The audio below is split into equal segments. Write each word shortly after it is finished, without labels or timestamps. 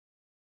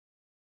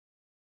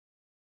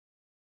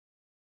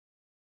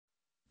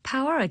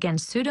power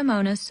against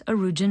Pseudomonas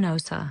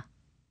aeruginosa.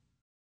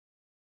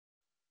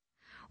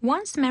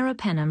 Once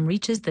meropenem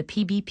reaches the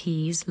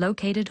PBPs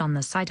located on the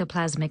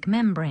cytoplasmic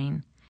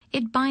membrane,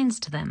 it binds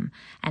to them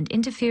and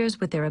interferes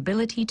with their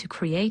ability to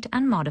create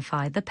and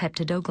modify the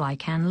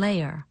peptidoglycan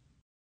layer.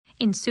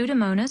 In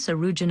Pseudomonas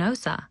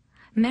aeruginosa,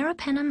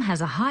 meropenem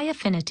has a high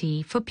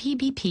affinity for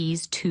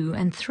PBPs 2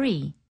 and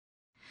 3.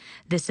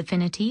 This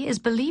affinity is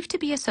believed to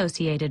be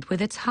associated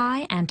with its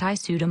high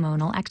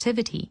anti-pseudomonal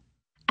activity.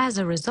 As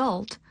a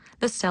result,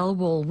 the cell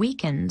wall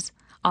weakens,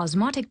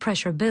 osmotic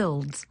pressure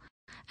builds,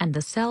 and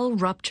the cell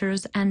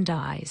ruptures and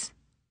dies.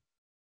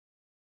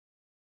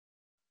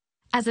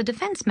 As a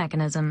defense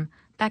mechanism,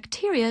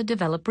 bacteria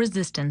develop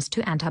resistance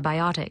to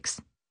antibiotics.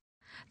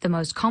 The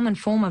most common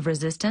form of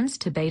resistance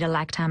to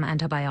beta-lactam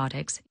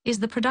antibiotics is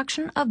the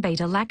production of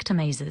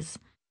beta-lactamases,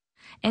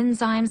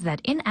 enzymes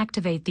that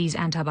inactivate these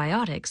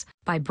antibiotics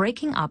by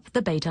breaking up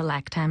the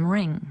beta-lactam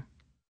ring.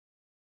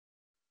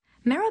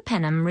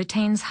 Meropenem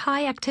retains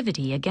high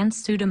activity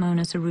against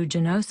Pseudomonas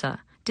aeruginosa,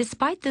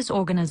 despite this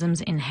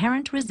organism's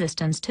inherent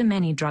resistance to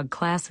many drug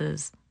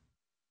classes.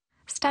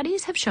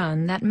 Studies have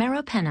shown that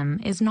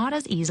meropenem is not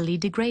as easily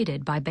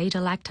degraded by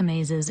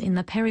beta-lactamases in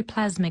the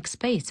periplasmic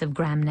space of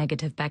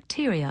gram-negative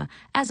bacteria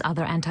as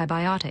other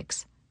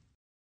antibiotics.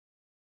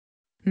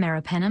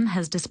 Meropenem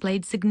has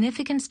displayed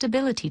significant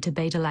stability to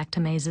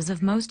beta-lactamases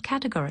of most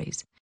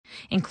categories,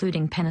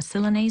 including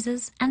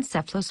penicillinases and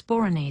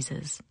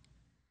cephalosporinases.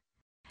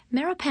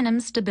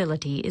 Meropenem's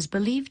stability is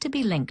believed to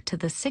be linked to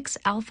the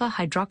 6-alpha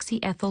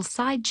hydroxyethyl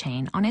side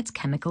chain on its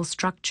chemical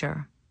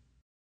structure.